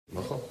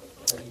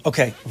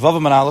Okay,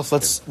 Vavam and Aleph.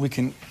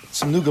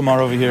 Some new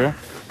Gemara over here.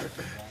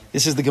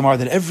 This is the Gemara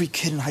that every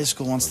kid in high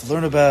school wants to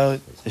learn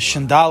about, the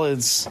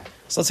Shandalids.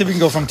 So let's see if we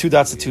can go from 2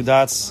 dots to 2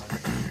 dots.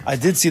 I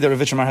did see that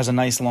Rav Itchamar has a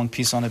nice long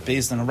piece on it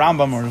based on a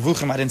Rambam or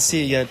Revuchim. I didn't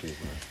see it yet.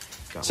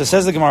 So it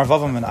says the Gemara,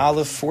 Vavam and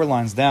Aleph, 4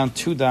 lines down,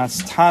 2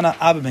 dots. Tana,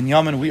 Abba ben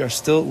Yamin. We are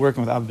still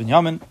working with Abba ben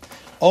Yamin.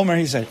 Omer,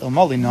 he said,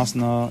 Ilmali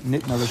nasna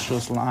nitna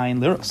l'shus l'ayin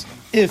liros.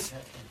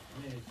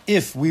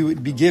 If we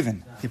would be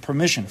given the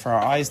permission for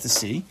our eyes to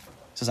see,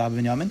 says Abba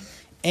ben Yamin,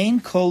 Ein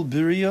kol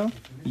birya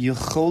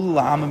yichol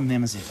la'amim b'nei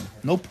mazikin.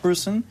 No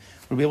person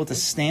would be able to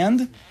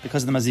stand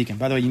because of the mazikin.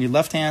 By the way, you need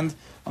left hand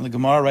on the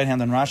Gemara, right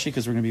hand on Rashi,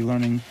 because we're going to be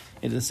learning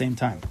it at the same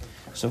time.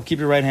 So keep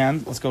your right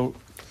hand. Let's go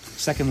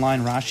second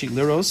line Rashi,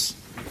 liros.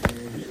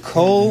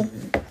 Kol,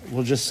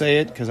 we'll just say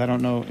it, because I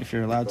don't know if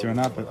you're allowed to or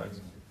not, but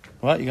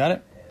what? You got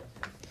it?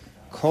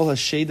 Kol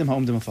ha-shadim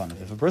ha'omdim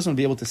afanim. If a person would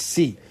be able to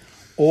see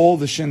all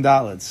the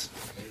shindalids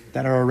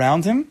that are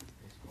around him,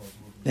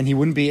 then he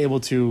wouldn't be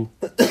able to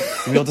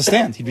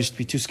stand. He'd just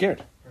be too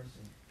scared.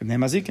 B'nei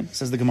mazikin,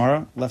 says the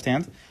Gemara, left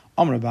hand.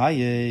 Amr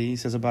Abaye,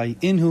 says Abaye,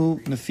 inhu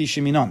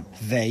nefishim minan.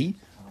 They,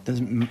 the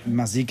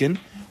mazikin,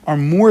 are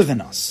more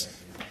than us.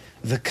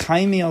 The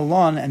kaimi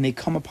alon, and they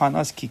come upon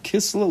us ki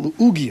kisla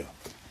lu'ugya.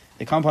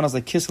 They come upon us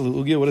like kisla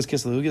lu'ugya. What is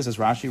kisla lu'ugya? Says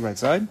Rashi, right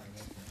side.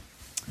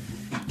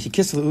 Ki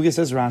kisla lu'ugya,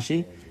 says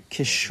Rashi,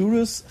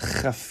 kishurus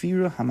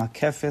chafira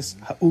hamakefes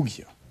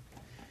ha'ugya.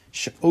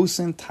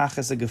 She'osin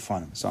taches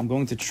gefanim. So I'm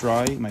going to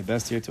try my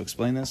best here to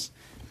explain this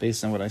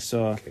based on what I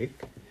saw.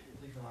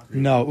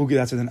 No, ugi,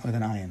 that's with an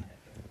ayin.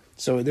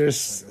 So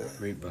there's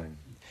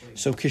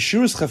so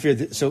kishurus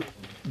chafir. So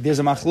there's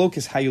a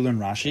machlokes how you learn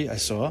Rashi. I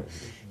saw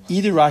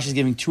either Rashi is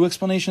giving 2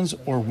 explanations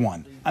or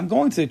 1. I'm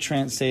going to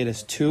say it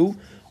as 2,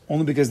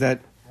 only because that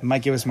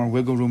might give us more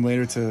wiggle room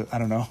later to, I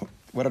don't know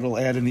what it'll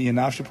add in the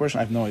Yanavshi portion.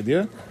 I have no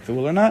idea if it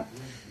will or not.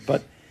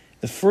 But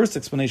the first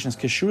explanation is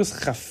Kishurus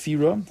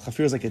Chafira.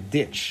 Chafira is like a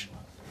ditch.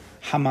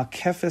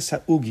 Hamakefes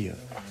ha'ugya.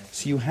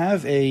 So you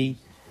have Kishurus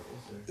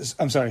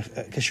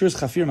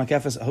Chafira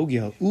Makefes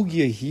ha'ugya.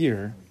 Ugya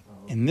here,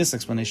 in this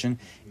explanation,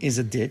 is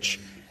a ditch.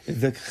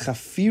 The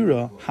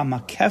Chafira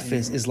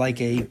Hamakefes is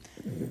like a,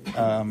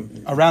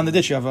 around the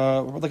ditch, you have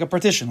like a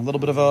partition, a little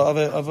bit of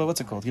a what's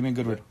it called? Give me a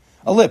good word.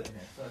 A lip.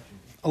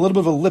 A little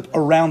bit of a lip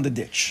around the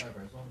ditch.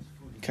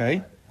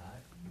 Okay?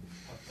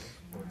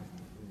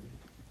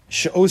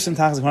 She'osim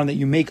tachas that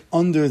you make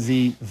under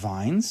the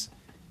vines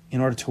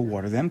in order to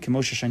water them.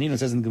 Kemoshe Shanino, it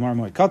says in the Gemara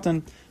Moed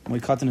Katan.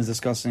 Moed Katan is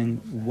discussing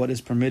what is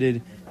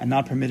permitted and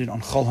not permitted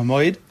on Chol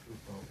HaMoed.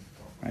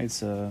 Right?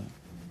 It's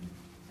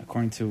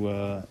according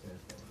to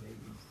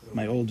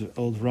my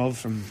old Rav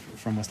from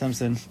West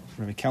Hempstead,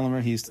 Rabbi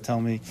Kellemer, he used to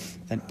tell me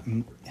that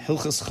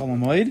Hilchas Chol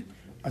HaMoed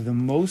are the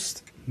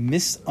most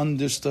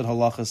misunderstood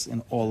halachas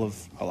in all of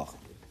halacha.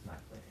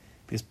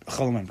 Because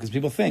most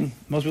people think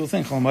Chol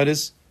HaMoed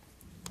is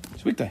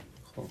weekday.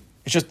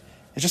 It's just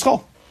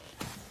Chol.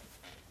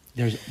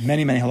 There's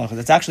many halachas.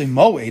 It's actually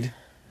moed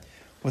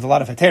with a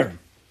lot of heterim.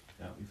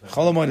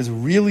 Chol HaMoed is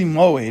really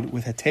moed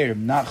with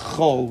heterim, not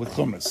chol with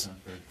chumras.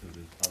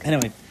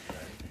 Anyway,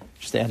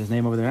 just to add his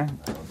name over there,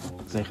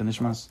 Zeichen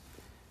Nishmas.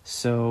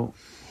 So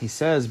he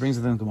says, brings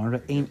it in the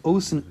Gemara, "Ein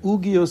osin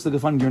ugios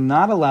legafanim." You're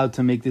not allowed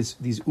to make these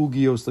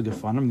ugios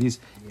legafanim. These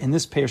in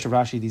this parish of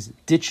Rashi, these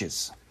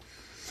ditches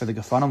for the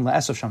gafanim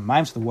la'esof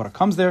shamayim, so the water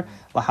comes there.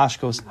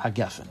 Lahashkos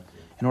hagefen,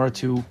 in order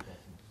to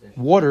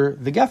water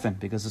the gefen,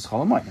 because it's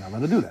chol hamoed. You're not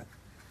allowed to do that.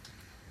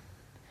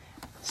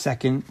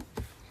 Second,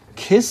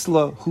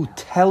 kisla hu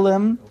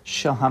telem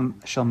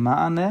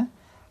shalma'ane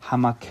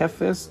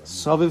hamakefes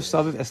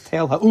saviv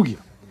estel ha'ugya.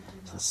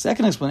 So the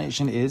second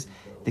explanation is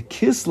the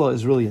kisla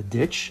is really a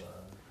ditch.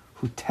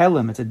 Hu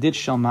telem, it's a ditch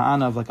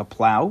shalma'ana of like a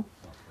plow.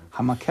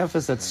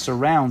 Hamakefes that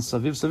surrounds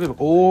saviv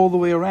all the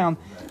way around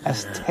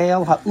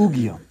estel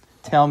ha'ugya.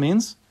 Tel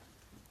means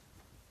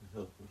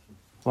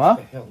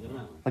what?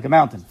 Like a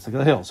mountain. It's like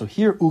a hill. So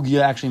here,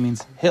 Ugya actually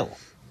means hill.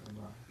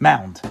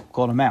 Mound.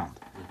 Called a mound.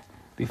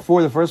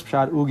 Before the first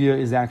shot, Ugya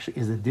is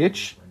a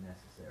ditch.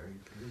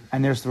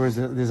 And there's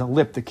a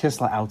lip, the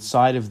kisla,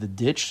 outside of the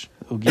ditch,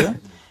 Ugya.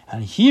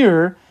 And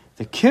here,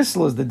 the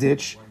kisla is the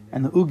ditch,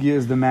 and the Ugya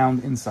is the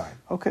mound inside.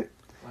 Okay.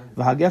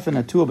 The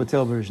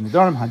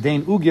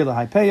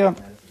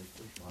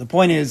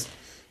point is,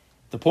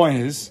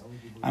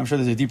 I'm sure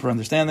there's a deeper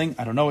understanding.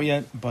 I don't know it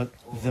yet, but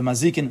the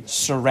mazikin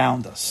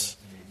surround us.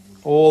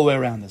 All the way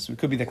around us. It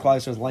could be that Klal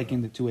Yisrael is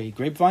likened to a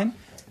grapevine.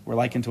 We're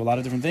likened to a lot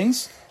of different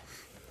things.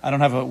 I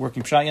don't have a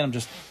working shot yet.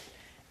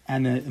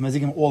 And the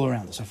mazikim all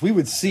around us. So if we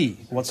would see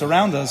what's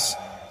around us,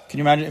 can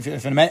you imagine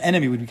if an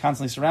enemy would be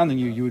constantly surrounding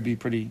you, you would be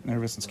pretty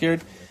nervous and scared.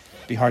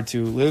 It'd be hard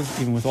to live,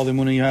 even with all the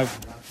emunah you have.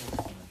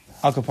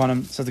 Al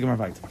kapanim, says the Gemara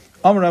Vayit.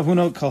 Amar Rav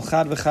Huna kol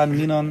chad v'chad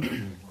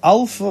minon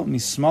alfa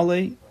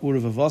mismalei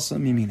urevavasa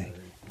mimine.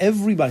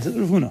 Everybody, says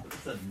Rav Huna,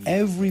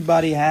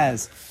 everybody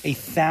has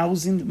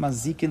 1,000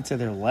 mazikin to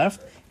their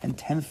left and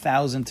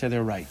 10,000 to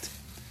their right,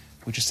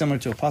 which is similar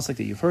to a pasuk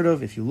that you've heard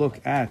of. If you look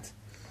at,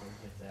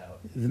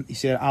 you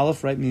see that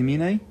aleph, right?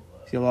 Mimine,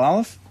 see that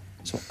aleph?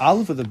 So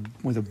Aleph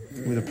with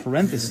a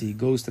parenthesis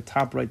goes to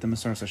top right the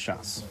Maseres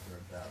Hashas.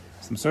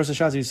 So the Maseres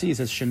Hashas you see it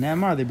says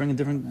Shenamar. They bring in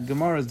different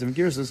Gemaras, different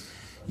Girsos.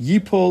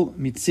 Yipol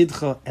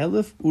mitzidcha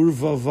elef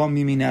urvava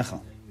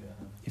miminecha.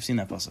 You've seen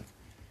that pasuk.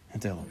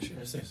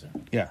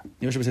 Yeah,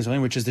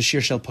 which is the shir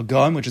shel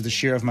pagam, which is the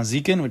shir of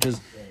Mazikin, which is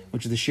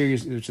the shir,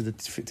 which is the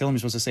Tehillim you're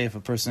supposed to say if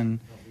a person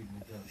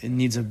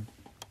needs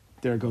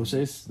their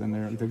goses,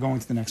 then they're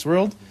going to the next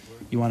world.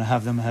 You want to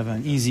have them have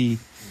an easy,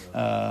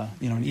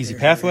 an easy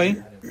pathway.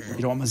 You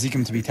don't want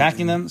Mazikim to be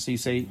attacking them, so you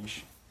say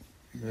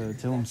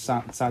Tehillim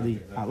Sadi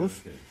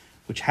Aleph,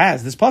 which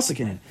has this pasuk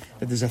in it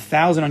that there's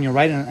 1,000 on your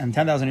right and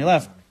 10,000 on your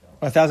left,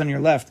 or 1,000 on your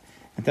left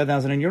and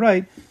 10,000 on your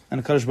right,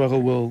 and the Kadosh Baruch Hu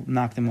will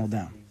knock them all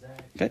down.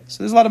 Okay,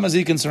 so there's a lot of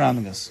Mazikin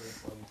surrounding us.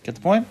 Get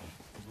the point?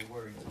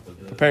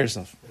 Prepare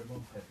yourself.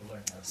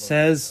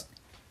 Says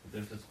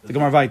the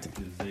Gemara Vayter.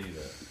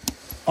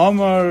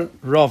 Amar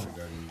Rav.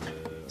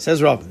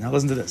 Says Rav. Now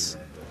listen to this.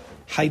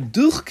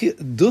 Hayduchka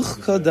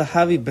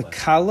dahavi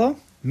bekala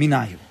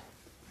minayu.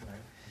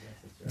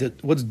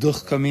 What's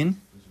duchka mean?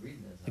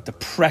 Like the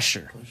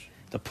pressure.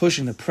 The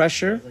pushing, the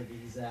pressure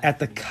at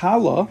the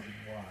kala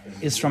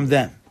is from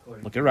them.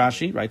 Look at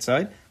Rashi, right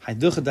side.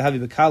 Hayduchka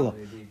dahavi bekala.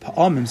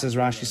 Pa'amim, says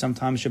Rashi,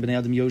 sometimes Shebnei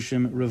Adam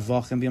Yoshim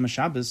Revachim B'Yom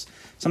HaShabbos.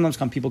 Sometimes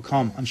people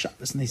come on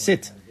Shabbos and they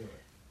sit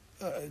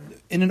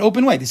in an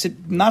open way. They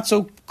sit not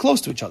so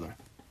close to each other.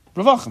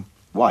 Revachim,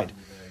 wide.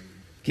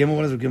 Gimel,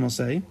 what does Gimel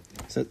say?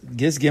 So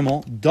Giz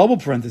Gimel, double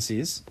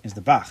parentheses, is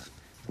the Bach.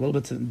 A little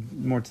bit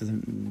more to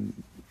the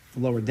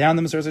lower down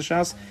the Maseres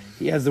Hashas.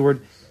 He has the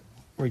word,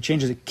 where he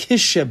changes it,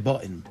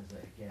 Kisheba'in.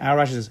 Our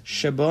Rashi says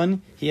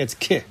Sheba'in, he adds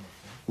Ki,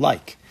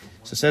 like.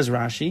 So says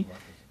Rashi,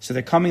 so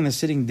they're coming, they're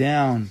sitting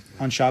down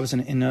on Shabbos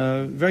in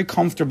a very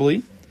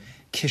comfortably.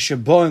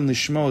 Kishaboim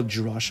lishmo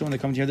drasha. When they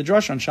come to hear the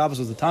drasha on Shabbos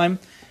was the time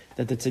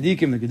that the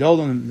tzaddikim, the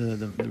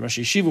gedolim, the Rosh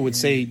Yeshiva would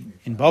say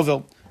in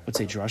Bavel would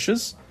say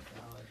drashas.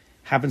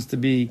 Happens to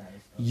be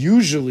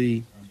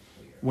usually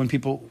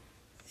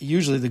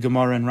the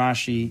Gemara and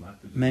Rashi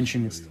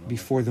mention it's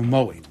before the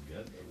Moed.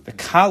 The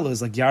Kala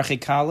is like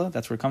Yarchei Kala.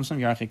 That's where it comes from.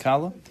 Yarchei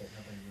Kala.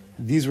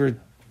 These were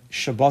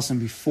Shabbosim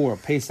before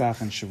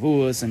Pesach and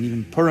Shavuos and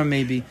even Purim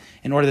maybe,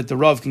 in order that the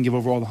Rav can give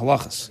over all the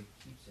halachas.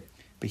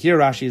 But here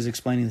Rashi is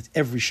explaining that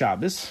every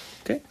Shabbos,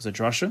 okay, it's a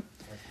drasha,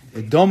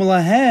 V'dom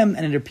lahem,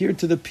 and it appeared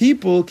to the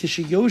people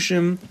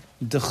kishiyoshim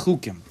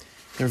dechukim.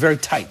 They're very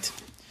tight.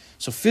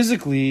 So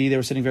physically, they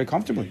were sitting very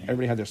comfortably.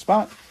 Everybody had their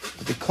spot.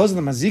 But because of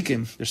the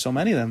mazikim, there's so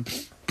many of them,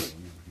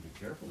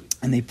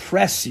 and they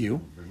press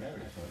you,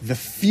 the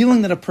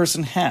feeling that a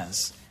person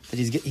has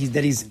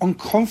that he's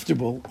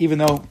uncomfortable, even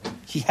though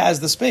he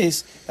has the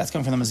space, that's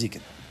coming from the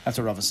mazikin. That's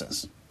what Rava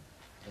says.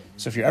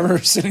 So if you're ever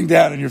sitting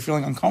down and you're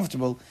feeling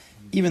uncomfortable,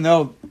 even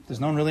though there's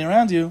no one really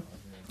around you,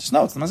 just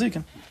know it's the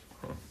mazikin.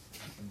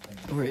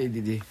 Or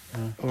ADD.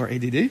 Or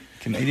ADD?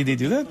 Can ADD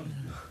do that?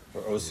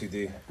 Or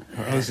OCD.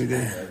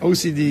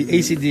 OCD,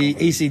 ACD,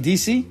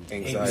 ACDC?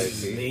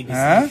 Anxiety.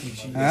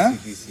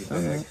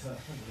 ACDC.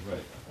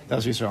 That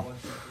was Yisrael.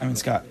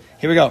 Scott.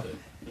 Here we go.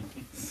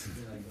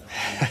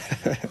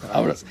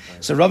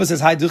 So Rabbi says,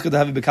 "Hi, duchka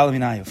dahavi bekala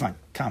minayu." Fine,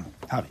 come,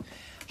 havi.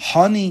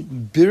 Hani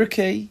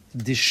birkei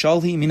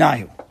dishalhi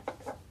minayu.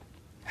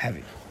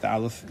 Heavy. The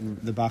aleph,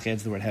 the bach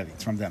adds the word heavy.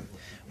 It's from them.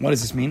 What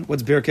does this mean?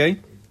 What's birkei?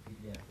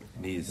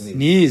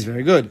 Knees.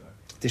 Very good.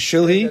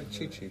 Dishilhi.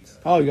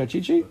 Oh, you got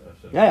cheat sheet?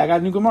 Yeah, I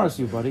got new Gemaras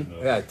to you, buddy.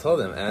 Yeah, I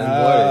told him.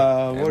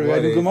 And what?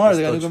 Got new Gemaras.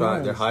 They got new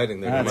Gemaras. They're hiding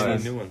their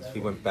Gemaras. New ones. He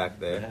went back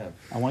there.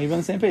 I want you to be on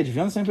the same page. If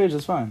you're on the same page,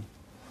 that's fine.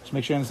 Just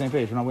make sure you're on the same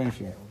page. We're not waiting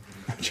for you.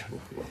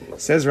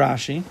 Says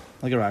Rashi,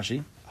 look at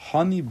Rashi.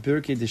 Hani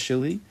birke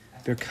deshili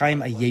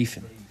birkaim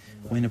ayefin.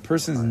 When a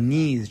person's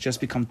knees just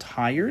become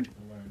tired,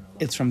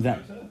 it's from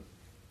them.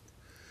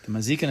 The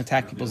mazik can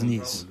attack people's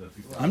knees.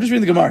 I'm just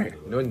reading the Gemara here.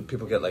 You know when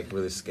people get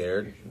really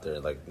scared,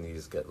 their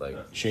knees get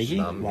shaky,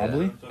 numb,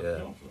 wobbly.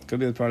 Yeah. Could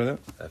be a part of that.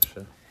 That's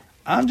true.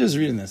 I'm just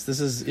reading this. This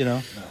is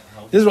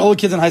what all the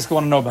kids in high school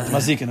want to know about the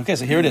mazikin. Okay,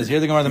 so here it is.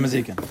 Here's the Gemara of the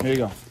mazikin. Here you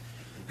go.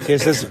 Okay,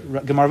 it says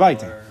Gemara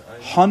Vayter.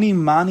 Hani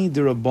mani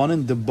de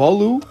rabbanan de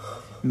balu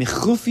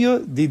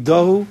michufia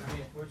didahu.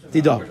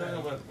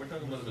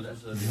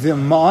 The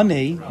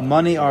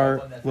money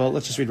are, well,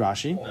 let's just read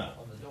Rashi.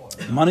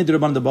 Mani de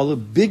rabbanan de balu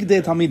big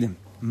day talmidim.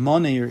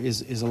 Money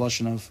is a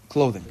lashon of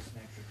clothing.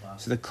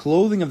 So the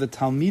clothing of the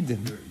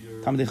talmidim,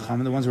 Talmidei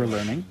Chachamim, the ones who are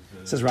learning,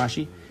 says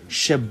Rashi,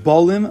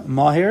 shebolim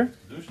mahir.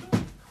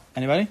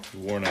 Anybody?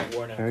 Worn out.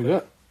 Very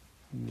good.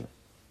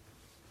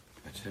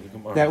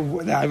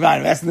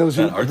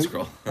 That art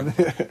scroll.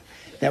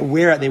 They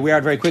wear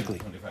out very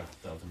quickly.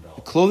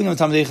 The clothing of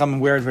the Talmidei Chachamim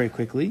wear out very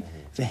quickly.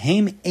 The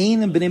haim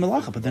ein and b'nei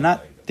malacha, but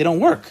they don't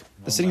work.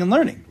 They're sitting and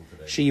learning.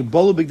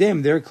 Sheyibolu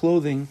b'gdeim, their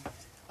clothing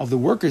of the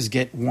workers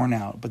get worn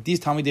out. But these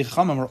Talmidei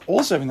Chachamim are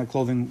also having their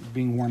clothing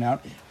being worn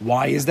out.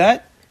 Why is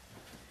that?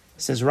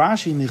 It says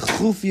Rashi,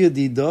 Michufia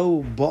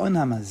dido ba'an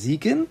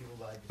hamazikin.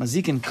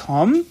 Mazikin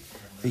come,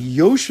 the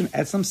Yoshin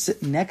etzam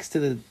sit next to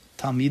the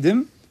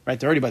Talmidim, right?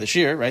 They're already by the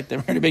shear, right? They're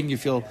already making you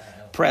feel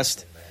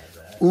pressed.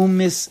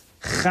 Umis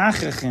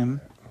chachachim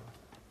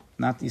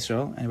Not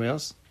Yisrael. Anybody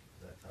else?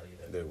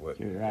 They would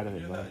You're out of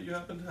it, bud. You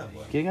happen to have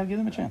one. You gotta give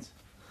them a chance.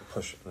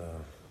 push.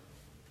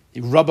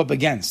 You rub up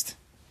against.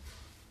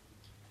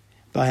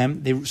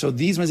 So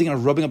these Mazikin are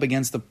rubbing up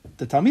against the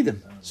Talmidim.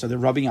 So they're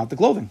rubbing out the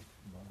clothing.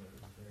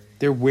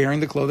 They're wearing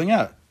the clothing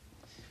out.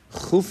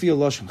 Chufi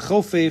lashon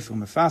chofef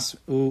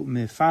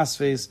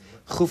umefasfes.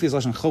 Chufi is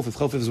lashon chofef.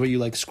 Chofef is where you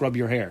like scrub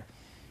your hair,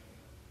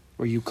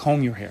 where you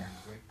comb your hair.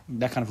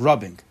 That kind of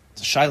rubbing.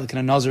 It's a shayla. Can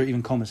a nazir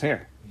even comb his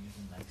hair?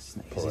 He's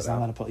not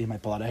allowed to pull. He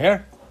might pull out a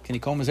hair. Can he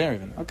comb his hair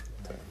even? Okay.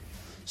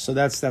 So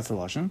that's the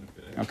lashon.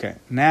 Okay.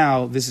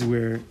 Now this is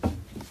where.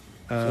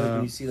 So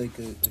when you see like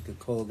a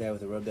cold guy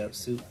with a rubbed out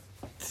suit,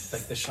 It's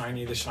like the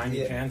shiny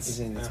pants. he's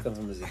saying it's coming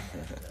from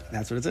Mazikin.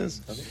 That's what it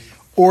is. Okay.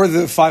 Or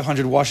the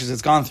 500 washes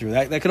it's gone through.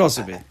 That could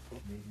also be.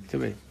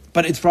 Could be.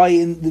 But it's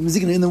probably in the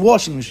Mazikin in the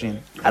washing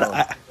machine.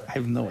 I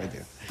have no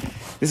idea.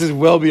 This is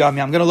well beyond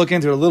me. I'm going to look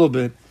into it a little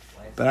bit,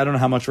 but I don't know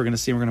how much we're going to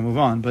see. We're going to move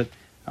on. But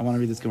I want to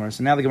read this Gemara.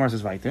 So now the Gemara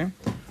says weiter.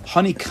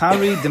 Hani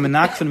kari de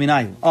menakfen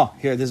minayu. Oh,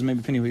 here, this is maybe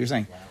opinion what you're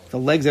saying. The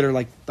legs that are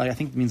like I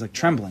think it means like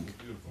trembling.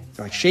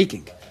 They're like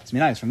shaking. It's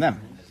minayu, it's from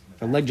them.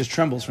 The leg just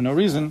trembles for no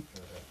reason.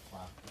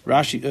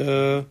 Rashi,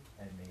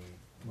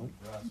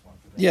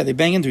 yeah, they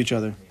bang into each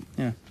other.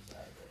 Yeah.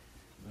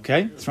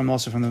 Okay, it's from the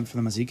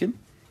Mazikin.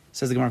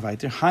 Says the Gemara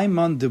weiter.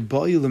 Haiman de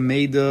boy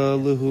lemeida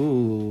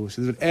lehu.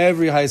 So this is what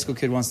every high school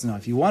kid wants to know.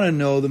 If you want to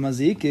know the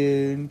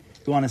Mazikin,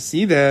 you want to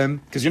see them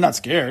because you're not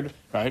scared,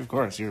 right? Of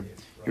course, you're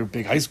a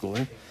big high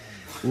schooler.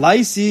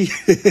 Laisi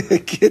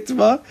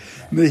kitma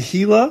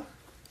mehila.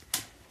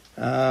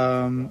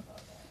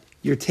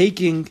 You're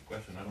taking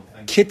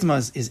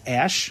kitmas is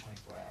ash.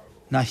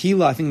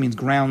 Nahila, I think means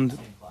ground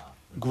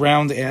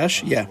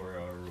ash. Yeah,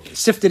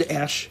 sifted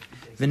ash.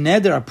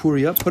 V'neder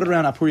apuria. Put it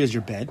around apuria as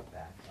your bed.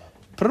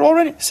 Put it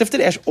already. Sifted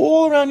ash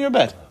all around your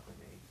bed.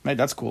 Right,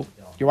 that's cool.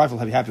 Your wife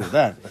will be happy with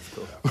that. That's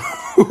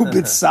cool.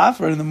 Bit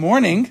safra in the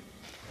morning.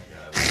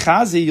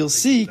 Chazi, you'll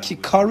see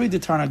kikari de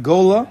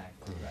tarnagola.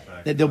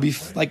 That there'll be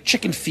like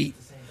chicken feet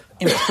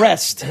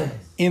impressed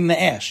in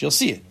the ash. You'll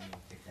see it.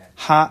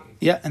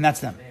 Yeah, and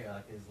that's them.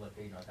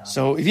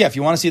 So if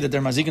you want to see that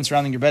they're mazikin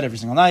surrounding your bed every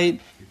single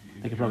night,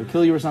 they could probably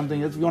kill you or something.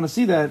 If you want to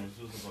see that,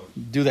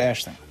 do the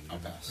ash thing.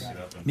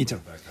 Me too.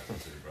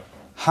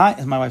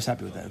 Hi, my wife's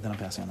happy with that. Then I'm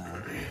passing on that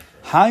one.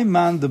 Hi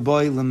man the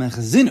boy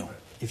lemechazinu.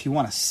 If you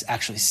want to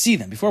actually see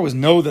them, before it was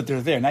know that they're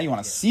there. Now you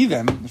want to see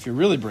them. If you're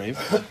really brave,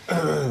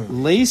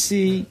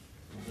 Lacey.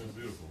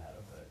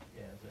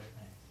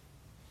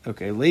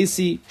 Okay,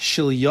 Lacey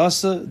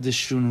shilyasa de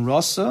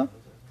shunrasa.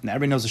 Now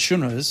everybody knows the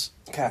shunra is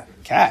Cat.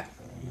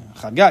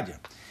 Chagadia.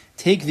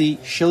 Take the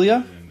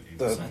shilya,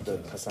 The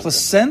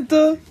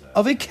placenta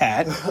of a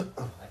cat.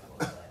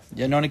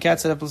 You know any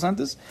cats that have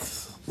placentas?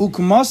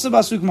 Ukmasa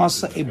bas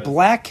ukmasa, a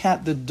black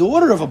cat, the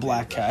daughter of a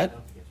black cat.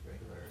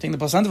 Take the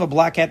placenta of a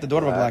black cat, the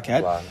daughter of a black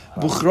cat.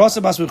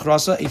 Buchrasa bas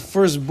buchrasa, a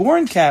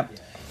firstborn cat,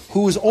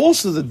 who is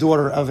also the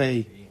daughter of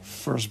a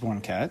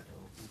firstborn cat.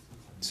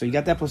 So you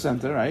got that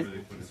placenta, right?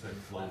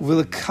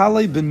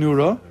 Vilakale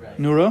benura,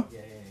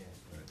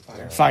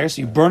 fire.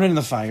 So you burn it in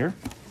the fire.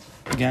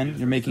 Again,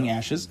 you're making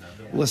ashes.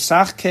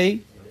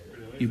 Lasachke,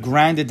 you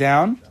grind it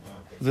down.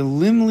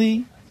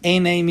 V'limli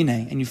ene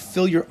mine, and you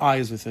fill your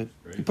eyes with it.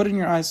 You put it in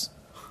your eyes.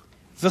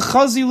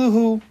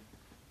 V'chaziluhu,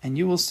 and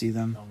you will see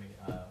them.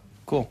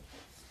 Cool.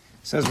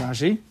 Says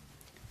Rashi.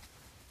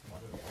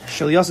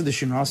 Shilyasa de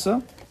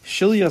shinrasa,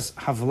 shilyas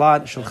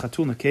havlad shel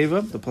chatul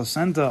nekeva, the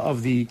placenta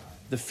of the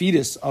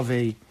fetus of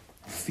a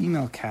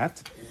female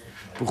cat.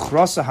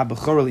 Buchrasa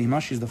habechora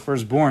l'ima, she's the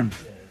firstborn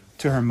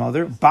to her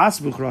mother. Bas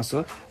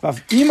buchrasa,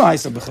 vav ima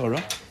haisa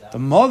bechora, the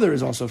mother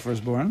is also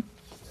firstborn.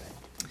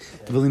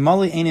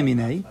 V'limali ene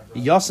minei,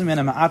 yasim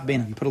ene ma'at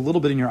beinam, you put a little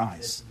bit in your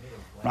eyes.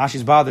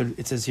 Rashi's bothered,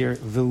 it says here,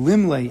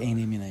 v'limle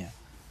ene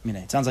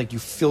minei. It sounds like you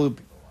fill,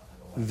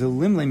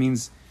 v'limle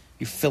means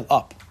you fill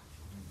up.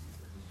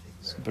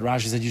 But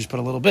Rashi said you just put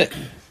a little bit.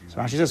 So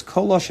Rashi says,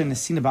 kol loshen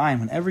nesina b'ayin,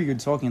 whenever you're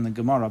talking in the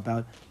Gemara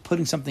about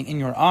putting something in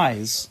your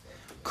eyes,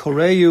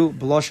 koreyu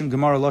b'loshen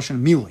Gemara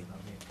loshen milui.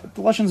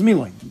 The loshen's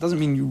milui. It doesn't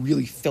mean you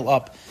really fill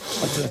up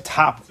like to the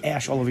top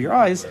ash all over your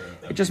eyes.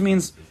 It just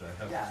means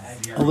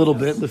a little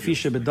bit.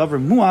 Lefisha bedavar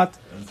muat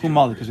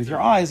humali. Because with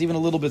your eyes, even a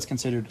little bit's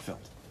considered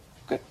filled.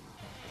 Okay.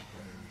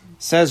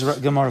 Says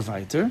Gemara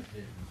weiter.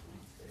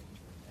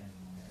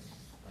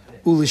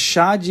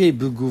 Ulishadye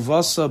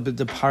b'guvasa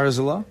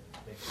b'deparzela.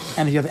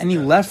 And if you have any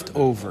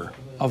leftover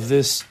of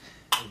this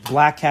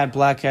black cat,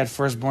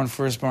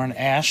 firstborn,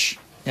 ash,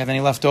 you have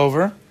any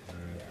leftover,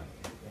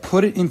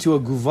 put it into a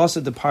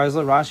guvasa de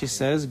parza. Rashi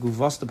says,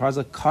 guvasa de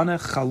parza, kana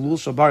chalul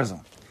shabarza.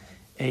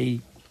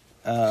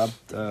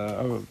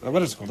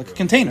 What is it called? Like a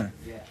container.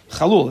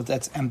 Chalul,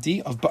 that's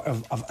empty,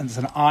 it's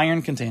an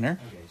iron container.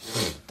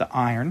 The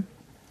iron.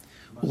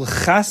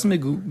 Ulchasme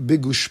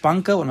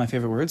bigushpanka, one of my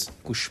favorite words,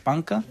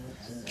 gushpanka,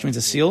 which means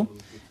a seal.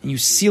 And you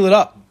seal it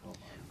up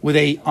with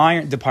a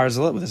iron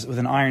deparzela, with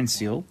an iron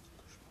seal.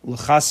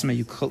 L'chasme,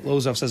 you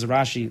close off, says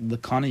Rashi,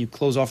 l'kana, you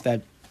close off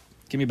that,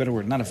 give me a better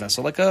word, not a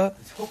vessel, like a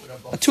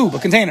tube, a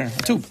container,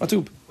 a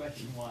tube.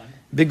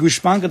 Big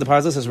Gushpanka, the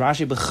Parzah says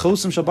Rashi,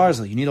 B'chosim shel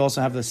barzel. You need to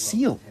also have the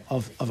seal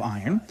of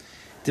iron.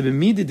 To be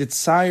midid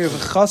tzayir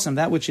v'chosim,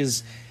 that which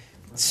is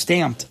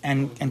stamped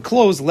and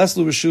closed. Less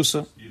lu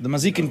reshusa. The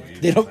Mazikin,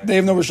 they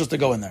have no reshus to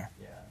go in there.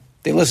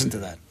 They listen to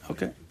that.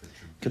 Okay.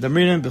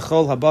 Kedamrinim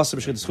b'chol habasa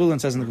b'shchit schulin,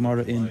 says in the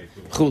Gemara in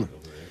Chulin.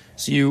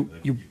 So you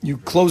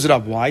close it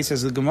up. Why?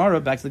 Says the Gemara.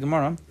 Back to the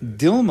Gemara.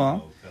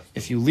 Dilma,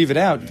 if you leave it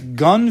out,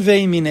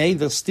 ganvei minei,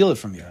 they'll steal it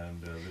from you.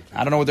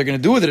 I don't know what they're going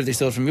to do with it if they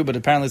steal it from you, but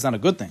apparently it's not a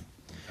good thing.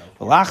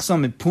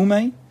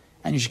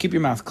 And you should keep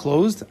your mouth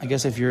closed. I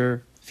guess if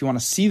you want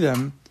to see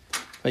them,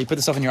 you put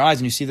the stuff in your eyes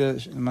and you see the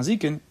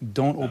mazikin,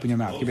 don't open your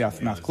mouth. Keep your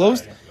mouth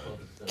closed.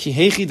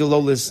 Kihechi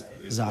delolis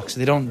zak, so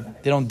they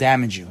don't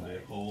damage you.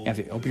 If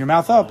you open your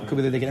mouth up, it could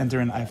be that they can enter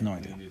in. I have no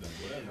idea.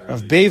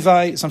 Rav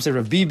Bevai, some say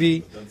Rav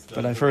Bibi,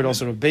 but I've heard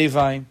also Rav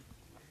Bevai,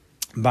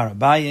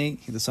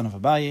 Barabaye, the son of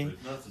Abaye.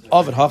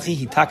 Ovid Hachi,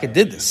 he taka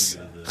did this.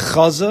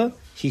 Chaza,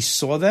 he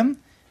saw them.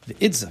 The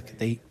Idzak,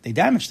 they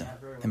damaged them.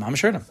 The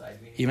mamish hurt him.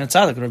 Even at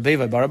Tzadok, Rav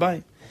Bevai,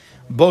 Barabaye.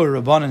 Bo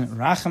Rabbanan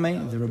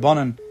Rachame, the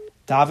Rabbanan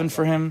davened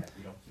for him,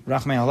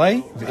 Rachme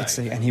Alei,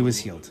 and he was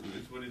healed.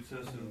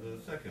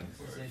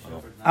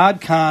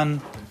 Ad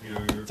Khan,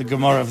 the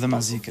Gemara of the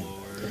Mazikin.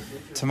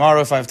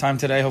 Tomorrow, if I have time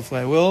today,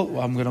 hopefully I will.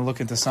 Well, I'm going to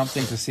look into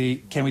something to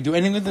see, can we do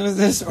anything with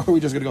this, or are we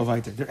just going to go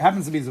weiter? There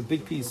happens to be a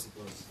big piece.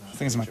 I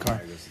think it's in my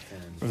car.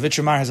 Rav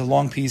Vitramar has a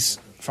long piece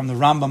from the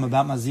Rambam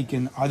about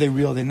Mazikin. Are they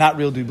real? They're not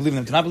real. Do we believe in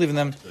them? Do not believe in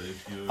them?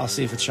 I'll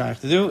see if it's shaykh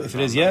to do. If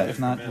it is, yeah. If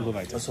not, we'll go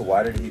weiter. So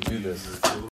why did he do this?